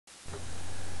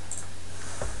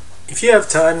If you have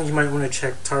time, you might want to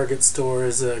check Target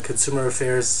Store's Consumer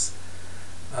Affairs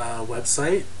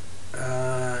website.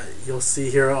 You'll see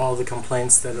here all the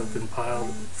complaints that have been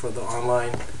piled for the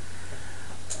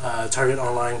Target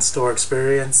online store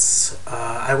experience.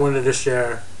 I wanted to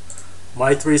share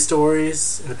my 3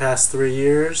 stories in the past 3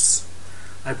 years.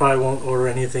 I probably won't order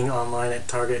anything online at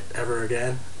Target ever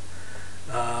again.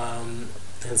 And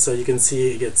so you can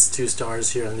see it gets 2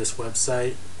 stars here on this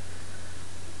website.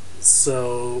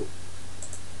 So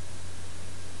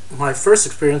my first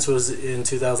experience was in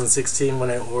 2016 when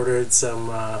I ordered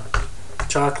some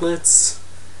chocolates,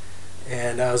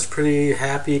 and I was pretty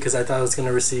happy because I thought I was going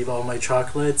to receive all my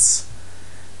chocolates.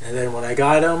 And then when I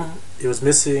got them, it was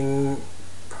missing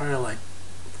probably like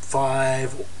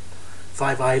five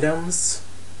items.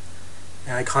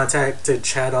 And I contacted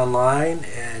Chat Online,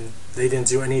 and they didn't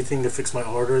do anything to fix my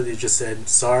order. They just said,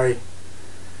 sorry,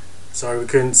 we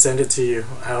couldn't send it to you.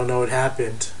 I don't know what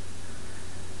happened.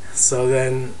 So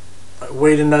then I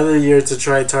waited another year to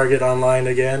try Target Online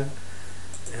again.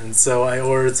 And so I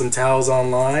ordered some towels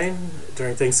online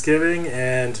during Thanksgiving,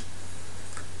 and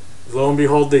lo and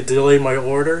behold, they delayed my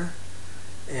order.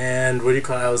 And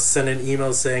I was sent an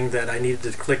email saying that I needed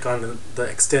to click on the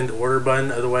extend order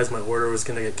button, otherwise my order was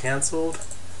going to get canceled.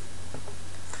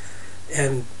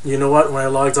 And you know what? When I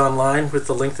logged online with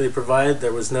the link they provided,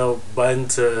 there was no button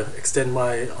to extend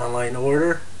my online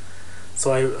order.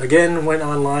 So I again went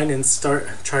online and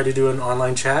tried to do an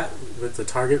online chat with the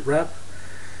Target rep.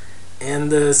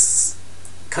 And this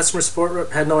customer support rep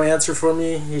had no answer for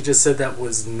me. He just said that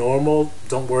was normal,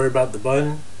 don't worry about the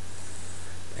button.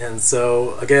 And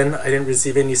so again, I didn't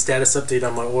receive any status update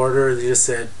on my order. They just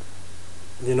said,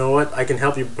 you know what, I can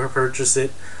help you purchase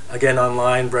it again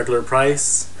online, regular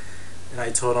price. And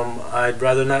I told them I'd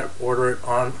rather not order it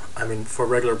for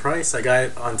regular price. I got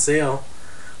it on sale.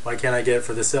 Why can't I get it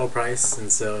for the sale price?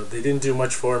 And so they didn't do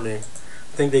much for me.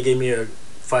 I think they gave me a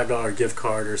 $5 gift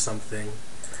card or something.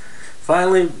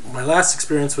 Finally, my last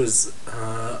experience was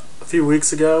a few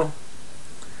weeks ago.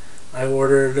 I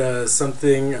ordered I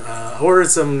ordered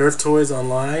some Nerf toys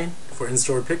online for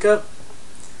in-store pickup,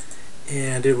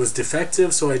 and it was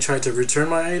defective, so I tried to return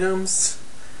my items.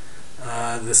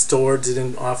 The store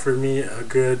didn't offer me a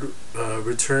good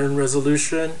return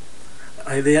resolution.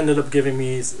 They ended up giving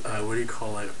me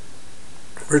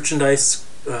merchandise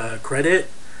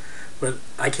credit, but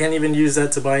I can't even use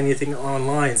that to buy anything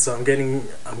online. So I'm getting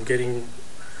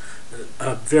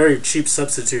a very cheap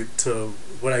substitute to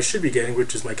what I should be getting,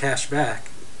 which is my cash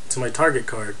back to my Target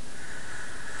card.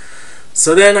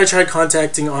 So then I tried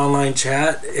contacting online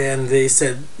chat, and they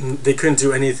said they couldn't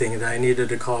do anything, that I needed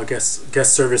to call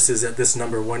guest services at this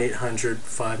number,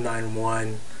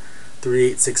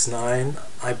 1-800-591-3869.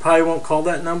 I probably won't call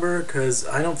that number because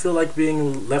I don't feel like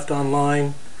being left on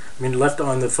the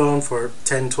phone for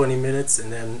 10-20 minutes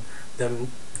and then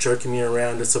them jerking me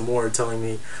around to some more, telling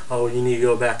me, oh, you need to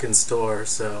go back in store.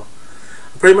 So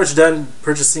I'm pretty much done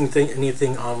purchasing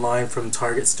anything online from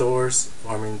Target stores,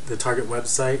 the Target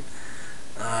website.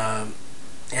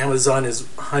 Amazon is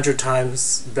 100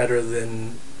 times better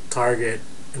than Target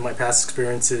in my past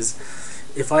experiences.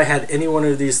 If I had any one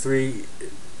of these 3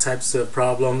 types of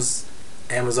problems,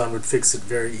 Amazon would fix it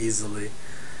very easily.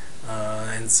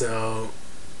 And so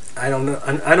I don't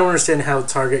understand how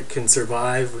Target can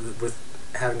survive with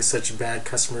having such bad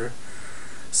customer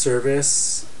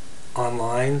service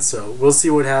online. So we'll see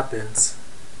what happens.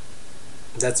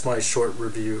 That's my short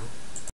review.